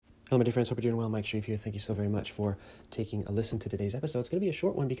Hello, my dear friends. Hope you're doing well. Mike Shreve here. Thank you so very much for taking a listen to today's episode. It's going to be a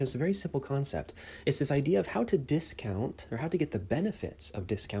short one because it's a very simple concept. It's this idea of how to discount or how to get the benefits of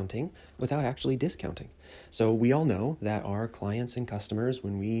discounting without actually discounting. So we all know that our clients and customers,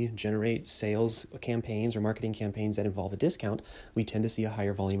 when we generate sales campaigns or marketing campaigns that involve a discount, we tend to see a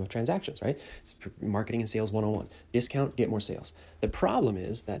higher volume of transactions, right? It's marketing and sales 101. Discount, get more sales. The problem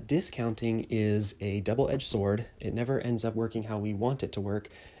is that discounting is a double-edged sword. It never ends up working how we want it to work,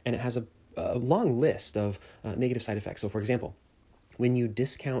 and it has a long list of negative side effects. So for example, when you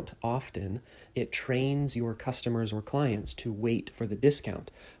discount often, it trains your customers or clients to wait for the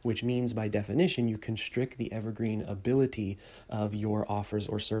discount, which means by definition, you constrict the evergreen ability of your offers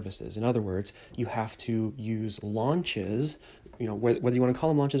or services. In other words, you have to use launches, whether you want to call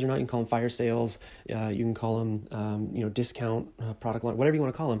them launches or not, you can call them fire sales, you can call them, discount product launch, whatever you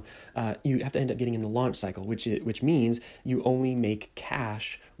want to call them. You have to end up getting in the launch cycle, which means you only make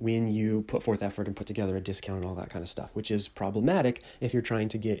cash when you put forth effort and put together a discount and all that kind of stuff, which is problematic if you're trying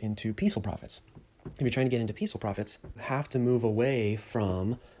to get into peaceful profits. If you're trying to get into peaceful profits, you have to move away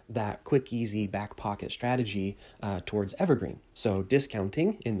from that quick, easy back pocket strategy towards evergreen. So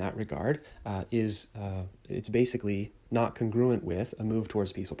discounting in that regard it's basically not congruent with a move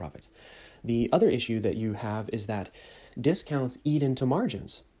towards peaceful profits. The other issue that you have is that discounts eat into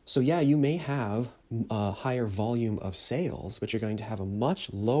margins. So yeah, you may have a higher volume of sales, but you're going to have a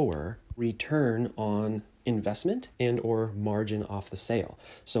much lower return on investment and or margin off the sale.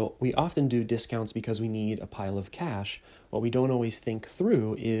 So we often do discounts because we need a pile of cash. What we don't always think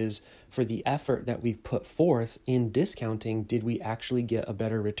through is, for the effort that we've put forth in discounting, did we actually get a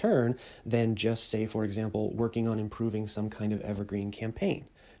better return than just, say, for example, working on improving some kind of evergreen campaign?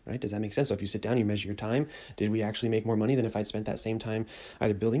 Right? Does that make sense? So if you sit down, you measure your time, did we actually make more money than if I'd spent that same time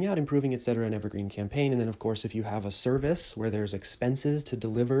either building out, improving, etc., an evergreen campaign? And then, of course, if you have a service where there's expenses to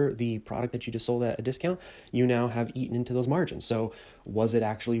deliver the product that you just sold at a discount, you now have eaten into those margins. So was it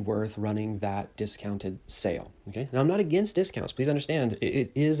actually worth running that discounted sale? Okay. Now, I'm not against discounts. Please understand,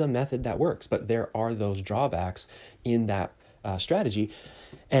 it is a method that works, but there are those drawbacks in that strategy.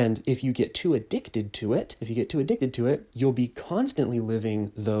 And if you get too addicted to it, you'll be constantly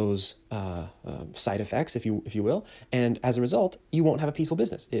living those side effects, if you will. And as a result, you won't have a peaceful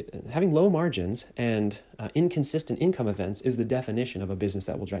business. Having low margins and inconsistent income events is the definition of a business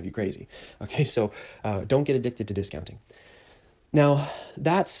that will drive you crazy. Okay, so don't get addicted to discounting. Now,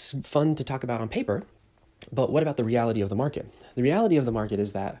 that's fun to talk about on paper, but what about the reality of the market? The reality of the market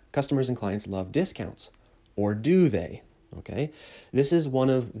is that customers and clients love discounts. Or do they? Okay, this is one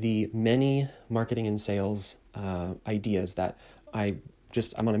of the many marketing and sales ideas that I'm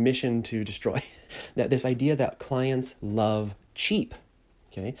on a mission to destroy. That this idea that clients love cheap,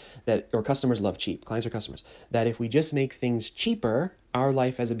 okay, or customers love cheap, clients or customers, that if we just make things cheaper, our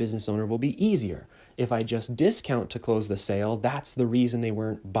life as a business owner will be easier. If I just discount to close the sale, that's the reason they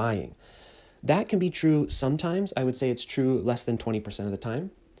weren't buying. That can be true sometimes. I would say it's true less than 20% of the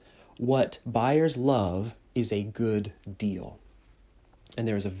time. What buyers love is a good deal. And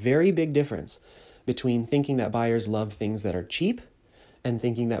there is a very big difference between thinking that buyers love things that are cheap and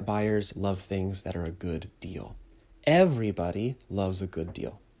thinking that buyers love things that are a good deal. Everybody loves a good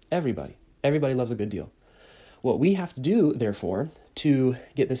deal. Everybody loves a good deal. What we have to do, therefore, to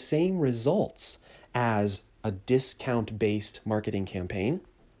get the same results as a discount-based marketing campaign,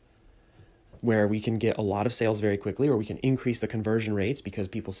 where we can get a lot of sales very quickly, or we can increase the conversion rates because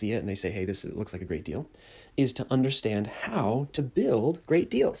people see it and they say, hey, this looks like a great deal, is to understand how to build great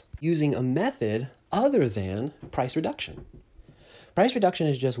deals using a method other than price reduction. Price reduction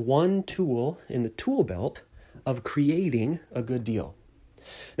is just one tool in the tool belt of creating a good deal.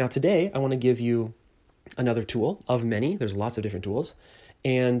 Now, today, I want to give you another tool of many. There's lots of different tools,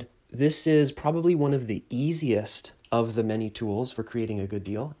 and this is probably one of the easiest of the many tools for creating a good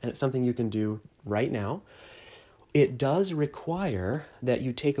deal, and it's something you can do right now. It does require that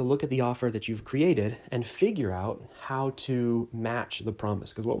you take a look at the offer that you've created and figure out how to match the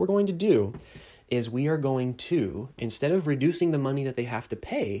promise. Because what we're going to do is we are going to, instead of reducing the money that they have to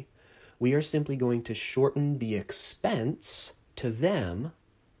pay, we are simply going to shorten the expense to them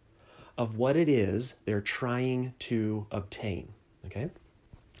of what it is they're trying to obtain. Okay?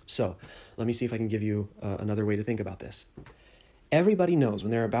 So let me see if I can give you another way to think about this. Everybody knows when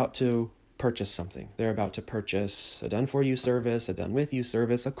they're about to purchase something. They're about to purchase a done-for-you service, a done-with-you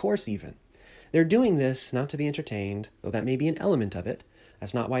service, a course even. They're doing this not to be entertained, though that may be an element of it.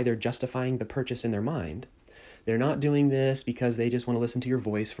 That's not why they're justifying the purchase in their mind. They're not doing this because they just want to listen to your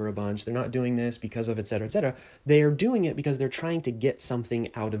voice for a bunch. They're not doing this because of et cetera, et cetera. They are doing it because they're trying to get something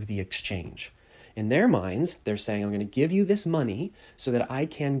out of the exchange. In their minds, they're saying, I'm going to give you this money so that I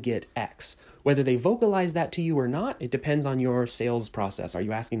can get X. Whether they vocalize that to you or not, it depends on your sales process. Are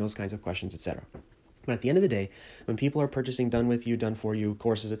you asking those kinds of questions, etc.? But at the end of the day, when people are purchasing done with you, done for you,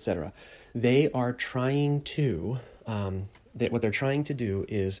 courses, etc., they are trying to, what they're trying to do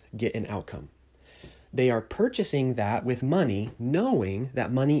is get an outcome. They are purchasing that with money, knowing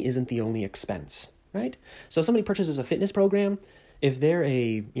that money isn't the only expense, right? So if somebody purchases a fitness program, if they're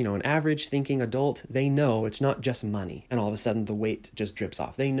an average thinking adult, they know it's not just money and all of a sudden the weight just drips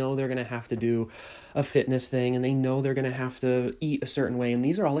off. They know they're going to have to do a fitness thing and they know they're going to have to eat a certain way. And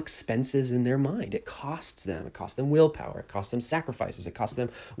these are all expenses in their mind. It costs them. It costs them willpower. It costs them sacrifices. It costs them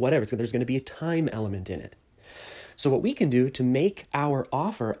whatever. So there's going to be a time element in it. So what we can do to make our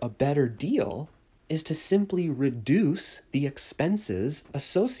offer a better deal is to simply reduce the expenses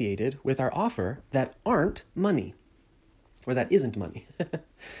associated with our offer that aren't money. Or that isn't money.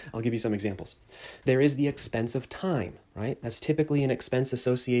 I'll give you some examples. There is the expense of time, right? That's typically an expense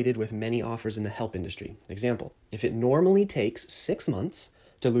associated with many offers in the help industry. Example, if it normally takes 6 months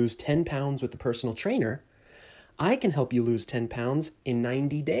to lose 10 pounds with a personal trainer, I can help you lose 10 pounds in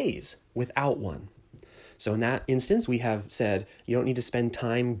 90 days without one. So in that instance, we have said you don't need to spend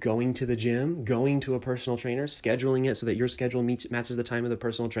time going to the gym, going to a personal trainer, scheduling it so that your schedule matches the time of the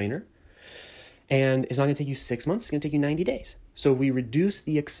personal trainer. And it's not going to take you 6 months, it's going to take you 90 days. So we reduce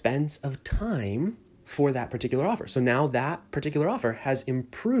the expense of time for that particular offer. So now that particular offer has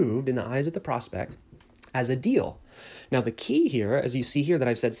improved in the eyes of the prospect as a deal. Now the key here, as you see here that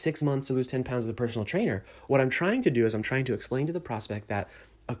I've said 6 months to lose 10 pounds with a personal trainer, what I'm trying to do is I'm trying to explain to the prospect that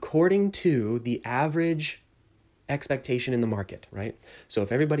according to the average expectation in the market, right? So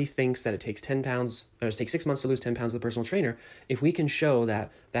if everybody thinks that it takes 10 pounds, or it takes 6 months to lose 10 pounds with a personal trainer, if we can show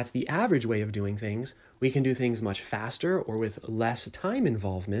that that's the average way of doing things, we can do things much faster or with less time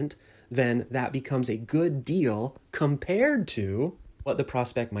involvement, then that becomes a good deal compared to what the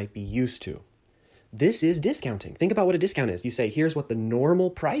prospect might be used to. This is discounting. Think about what a discount is. You say, here's what the normal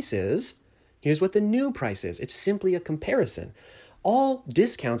price is, here's what the new price is. It's simply a comparison. All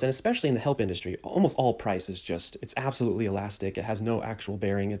discounts, and especially in the help industry, almost all price is it's absolutely elastic. It has no actual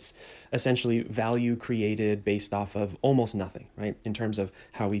bearing. It's essentially value created based off of almost nothing, right? In terms of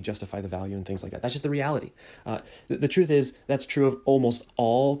how we justify the value and things like that. That's just the reality. The truth is that's true of almost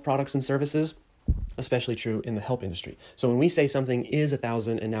all products and services, especially true in the help industry. So when we say something is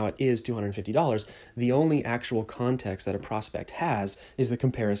 $1,000 and now it is $250, the only actual context that a prospect has is the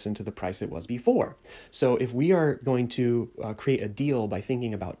comparison to the price it was before. So if we are going to create a deal by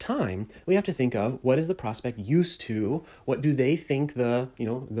thinking about time, we have to think of what is the prospect used to, what do they think the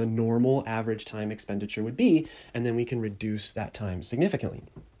normal average time expenditure would be, and then we can reduce that time significantly.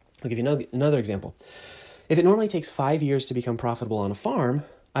 I'll give you another example. If it normally takes 5 years to become profitable on a farm,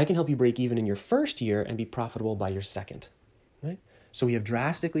 I can help you break even in your first year and be profitable by your second, right? So we have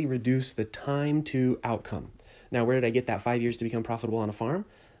drastically reduced the time to outcome. Now, where did I get that 5 years to become profitable on a farm?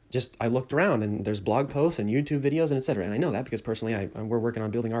 I looked around and there's blog posts and YouTube videos and et cetera. And I know that because personally we're working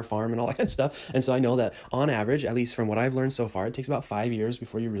on building our farm and all that kind of stuff. And so I know that on average, at least from what I've learned so far, it takes about 5 years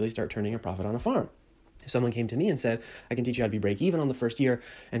before you really start turning a profit on a farm. If someone came to me and said, I can teach you how to be break even on the first year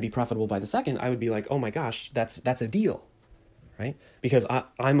and be profitable by the second, I would be like, oh my gosh, that's a deal. Right? Because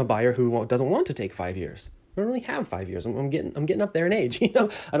I'm a buyer who doesn't want to take 5 years. I don't really have 5 years. I'm getting up there in age. I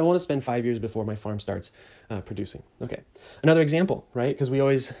don't want to spend 5 years before my farm starts producing. Okay, another example, right?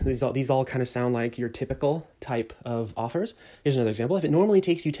 Because these all kind of sound like your typical type of offers. Here's another example. If it normally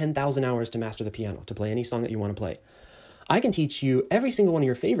takes you 10,000 hours to master the piano, to play any song that you want to play, I can teach you every single one of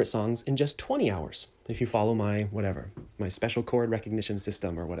your favorite songs in just 20 hours if you follow my special chord recognition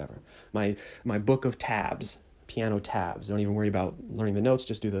system or whatever, my book of tabs. Piano tabs. Don't even worry about learning the notes,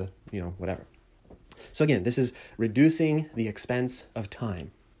 just do the, whatever. So again, this is reducing the expense of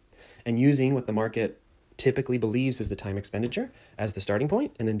time and using what the market typically believes is the time expenditure as the starting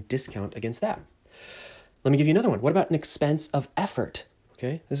point and then discount against that. Let me give you another one. What about an expense of effort?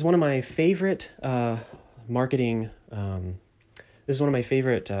 Okay. This is one of my favorite marketing This is one of my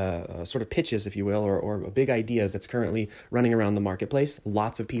favorite sort of pitches, if you will, or big ideas that's currently running around the marketplace.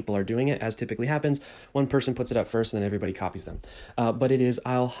 Lots of people are doing it, as typically happens. One person puts it up first, and then everybody copies them. But it is,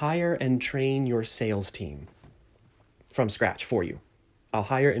 I'll hire and train your sales team from scratch for you. I'll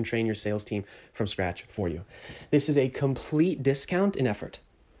hire and train your sales team from scratch for you. This is a complete discount in effort.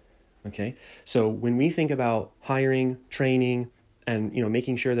 Okay, so when we think about hiring, training, and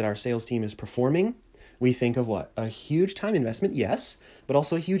making sure that our sales team is performing, we think of what? A huge time investment, yes, but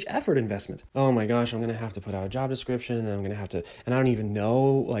also a huge effort investment. Oh my gosh, I'm going to have to put out a job description, and then I'm going to have to, and I don't even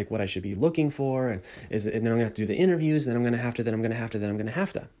know what I should be looking for, and then I'm going to have to do the interviews, then I'm going to have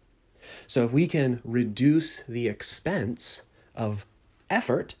to. So if we can reduce the expense of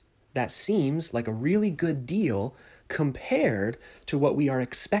effort, that seems like a really good deal compared to what we are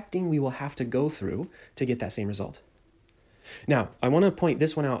expecting we will have to go through to get that same result. Now, I want to point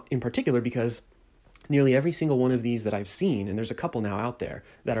this one out in particular because nearly every single one of these that I've seen, and there's a couple now out there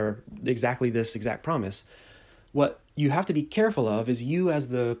that are exactly this exact promise, what you have to be careful of is you as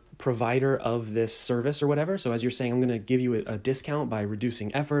the provider of this service or whatever. So as you're saying, I'm going to give you a discount by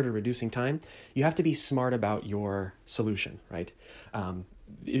reducing effort or reducing time, you have to be smart about your solution, right?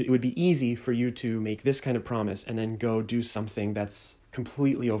 It would be easy for you to make this kind of promise and then go do something that's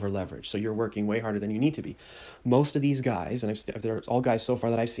completely over leveraged. So you're working way harder than you need to be. Most of these guys, and they're all guys so far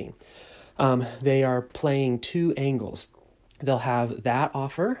that I've seen, they are playing two angles. They'll have that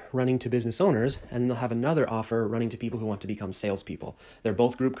offer running to business owners, and they'll have another offer running to people who want to become salespeople. They're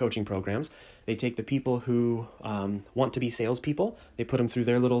both group coaching programs. They take the people who want to be salespeople, they put them through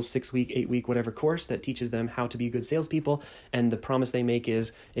their little 6-week, 8-week, whatever course that teaches them how to be good salespeople. And the promise they make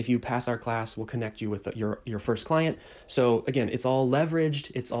is, if you pass our class, we'll connect you with your first client. So again, it's all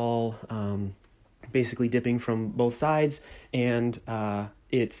leveraged. It's all basically dipping from both sides, and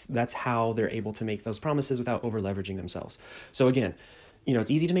that's how they're able to make those promises without over leveraging themselves. So again,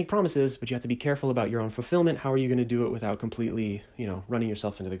 it's easy to make promises, but you have to be careful about your own fulfillment. How are you going to do it without completely, running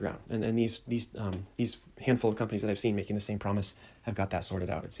yourself into the ground? And these handful of companies that I've seen making the same promise have got that sorted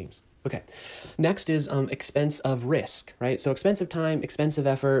out, it seems. Okay. Next is expense of risk, right? So expensive time, expensive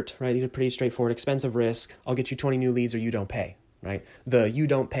effort, right? These are pretty straightforward. Expensive risk. I'll get you 20 new leads or you don't pay, right? The you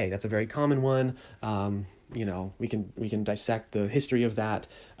don't pay, that's a very common one. We can dissect the history of that.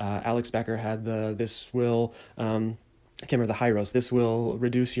 Alex Becker had this will, I can't remember the high roast, this will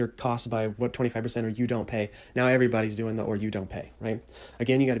reduce your costs by 25% or you don't pay. Now everybody's doing the or you don't pay, right?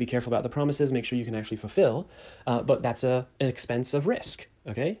 Again, you got to be careful about the promises, make sure you can actually fulfill, but that's an expense of risk,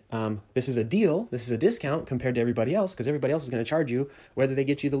 okay? This is a deal, this is a discount compared to everybody else, because everybody else is going to charge you whether they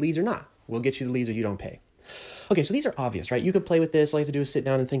get you the leads or not. We'll get you the leads or you don't pay. Okay, so these are obvious, right? You could play with this. All you have to do is sit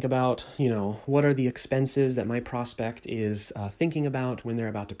down and think about, what are the expenses that my prospect is thinking about when they're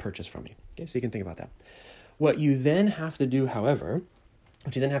about to purchase from me. Okay, so you can think about that. What you then have to do, however,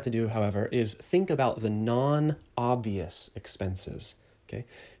 is think about the non-obvious expenses. Okay,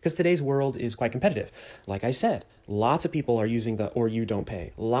 because today's world is quite competitive. Like I said, lots of people are using the or you don't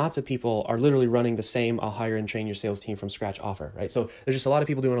pay. Lots of people are literally running the same I'll hire and train your sales team from scratch offer, right? So there's just a lot of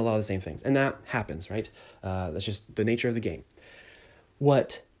people doing a lot of the same things, and that happens, right? That's just the nature of the game.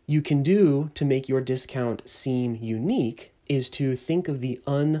 What you can do to make your discount seem unique is to think of the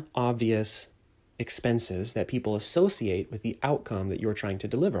unobvious expenses that people associate with the outcome that you're trying to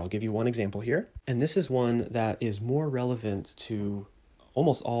deliver. I'll give you one example here, and this is one that is more relevant to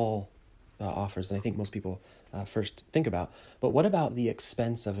almost all offers than I think most people first think about. But what about the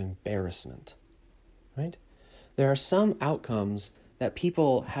expense of embarrassment, right? There are some outcomes that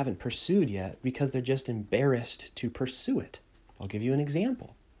people haven't pursued yet because they're just embarrassed to pursue it. I'll give you an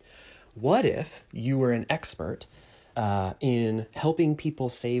example. What if you were an expert in helping people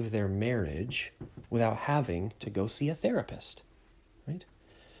save their marriage without having to go see a therapist, right?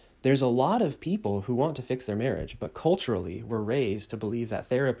 There's a lot of people who want to fix their marriage, but culturally were raised to believe that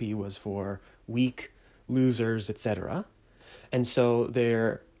therapy was for weak losers, etc. And so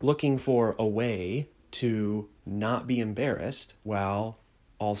they're looking for a way to not be embarrassed while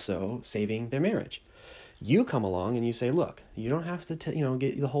also saving their marriage. You come along and you say, look, you don't have to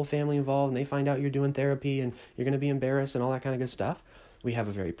get the whole family involved and they find out you're doing therapy and you're going to be embarrassed and all that kind of good stuff. We have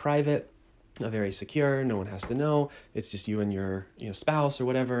a very private, a very secure, no one has to know. It's just you and your spouse or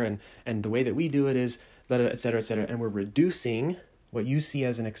whatever. And the way that we do it is, et cetera, et cetera. And we're reducing what you see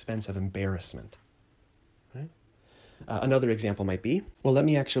as an expense of embarrassment. Right? Another example might be, well, let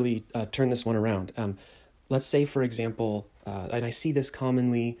me actually turn this one around. Let's say, for example, and I see this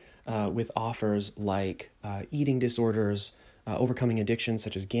commonly with offers like eating disorders, overcoming addictions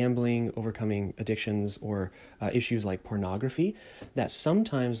such as gambling, overcoming addictions or issues like pornography, that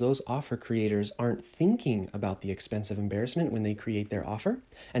sometimes those offer creators aren't thinking about the expense of embarrassment when they create their offer.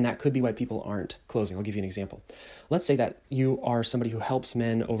 And that could be why people aren't closing. I'll give you an example. Let's say that you are somebody who helps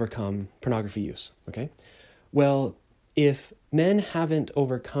men overcome pornography use, okay? Well, if men haven't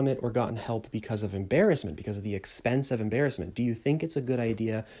overcome it or gotten help because of embarrassment, because of the expense of embarrassment, do you think it's a good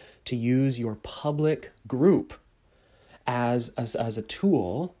idea to use your public group as a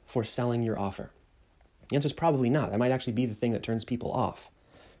tool for selling your offer? The answer is probably not. That might actually be the thing that turns people off,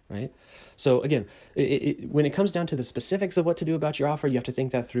 right? So again, when it comes down to the specifics of what to do about your offer, you have to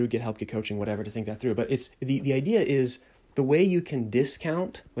think that through, get help, get coaching, whatever, to think that through. But it's the idea is the way you can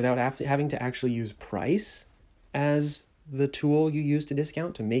discount without having to actually use price as the tool you use to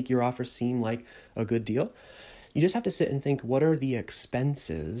discount to make your offer seem like a good deal. You just have to sit and think, what are the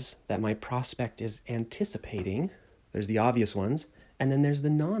expenses that my prospect is anticipating? There's the obvious ones, and then there's the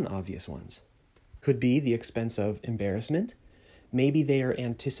non-obvious ones. Could be the expense of embarrassment. Maybe they are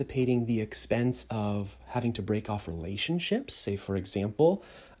anticipating the expense of having to break off relationships. Say, for example,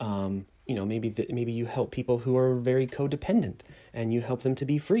 maybe you help people who are very codependent and you help them to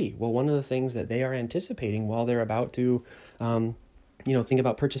be free. Well, one of the things that they are anticipating while they're about to, think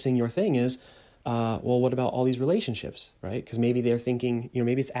about purchasing your thing is, what about all these relationships, right? Because maybe they're thinking,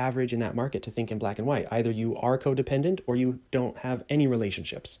 maybe it's average in that market to think in black and white. Either you are codependent or you don't have any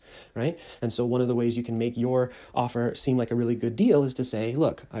relationships, right? And so one of the ways you can make your offer seem like a really good deal is to say,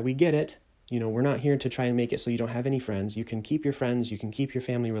 look, we get it. We're not here to try and make it so you don't have any friends. You can keep your friends. You can keep your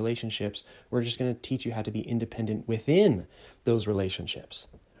family relationships. We're just going to teach you how to be independent within those relationships,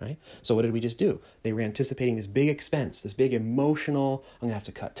 right? So what did we just do? They were anticipating this big expense, this big emotional, I'm going to have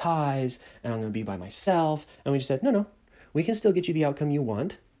to cut ties, and I'm going to be by myself. And we just said, no, we can still get you the outcome you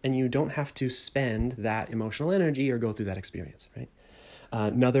want, and you don't have to spend that emotional energy or go through that experience, right?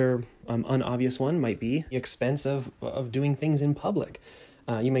 Another unobvious one might be the expense of doing things in public.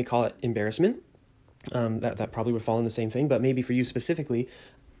 You may call it embarrassment. That probably would fall in the same thing, but maybe for you specifically,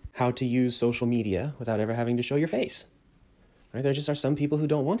 how to use social media without ever having to show your face. Right? There just are some people who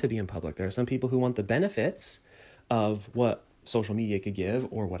don't want to be in public. There are some people who want the benefits of what social media could give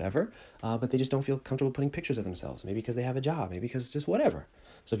or whatever, but they just don't feel comfortable putting pictures of themselves, maybe because they have a job, maybe because just whatever.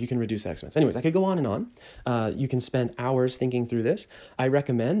 So if you can reduce that expense. Anyways, I could go on and on. You can spend hours thinking through this. I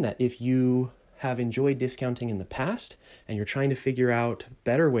recommend that if you have enjoyed discounting in the past and you're trying to figure out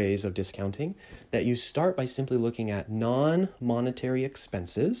better ways of discounting, that you start by simply looking at non-monetary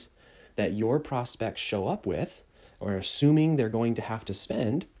expenses that your prospects show up with or assuming they're going to have to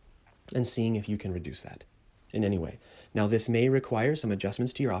spend and seeing if you can reduce that in any way. Now, this may require some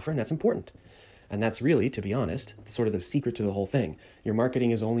adjustments to your offer, and that's important. And that's really, to be honest, sort of the secret to the whole thing. Your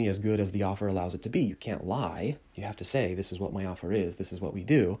marketing is only as good as the offer allows it to be. You can't lie. You have to say, this is what my offer is. This is what we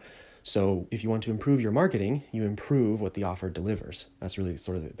do. So if you want to improve your marketing, you improve what the offer delivers. That's really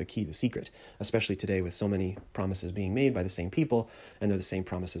sort of the key, the secret, especially today with so many promises being made by the same people, and they're the same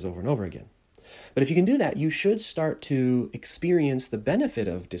promises over and over again. But if you can do that, you should start to experience the benefit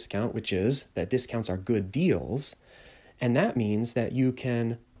of discount, which is that discounts are good deals. And that means that you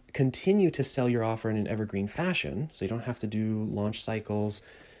can continue to sell your offer in an evergreen fashion. So you don't have to do launch cycles.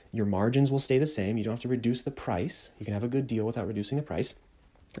 Your margins will stay the same. You don't have to reduce the price. You can have a good deal without reducing the price.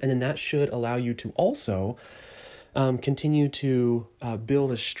 And then that should allow you to also continue to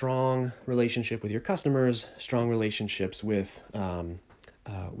build a strong relationship with your customers, strong relationships with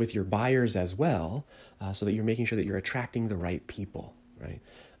your buyers as well, so that you're making sure that you're attracting the right people, right?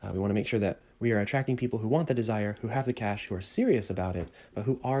 We want to make sure that we are attracting people who want the desire, who have the cash, who are serious about it, but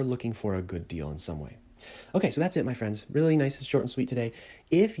who are looking for a good deal in some way. Okay, so that's it, my friends. Really nice and short and sweet today.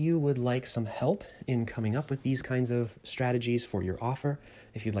 If you would like some help in coming up with these kinds of strategies for your offer,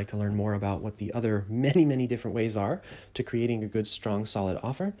 if you'd like to learn more about what the other many, many different ways are to creating a good, strong, solid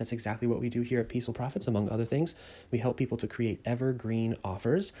offer, that's exactly what we do here at Peaceful Profits, among other things. We help people to create evergreen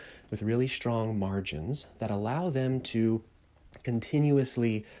offers with really strong margins that allow them to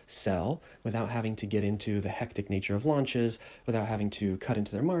continuously sell without having to get into the hectic nature of launches, without having to cut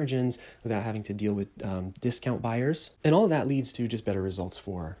into their margins, without having to deal with discount buyers. And all of that leads to just better results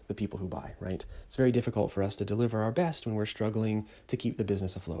for the people who buy, right? It's very difficult for us to deliver our best when we're struggling to keep the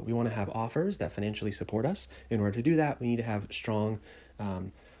business afloat. We want to have offers that financially support us. In order to do that, we need to have strong,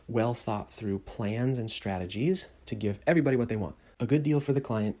 well thought through plans and strategies to give everybody what they want. A good deal for the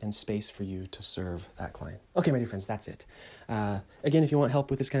client and space for you to serve that client. Okay, my dear friends, that's it. Again, if you want help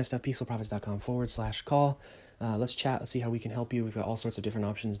with this kind of stuff, peacefulprofits.com/call. Let's chat. Let's see how we can help you. We've got all sorts of different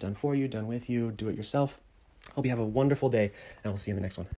options done for you, done with you, do it yourself. Hope you have a wonderful day, and we'll see you in the next one.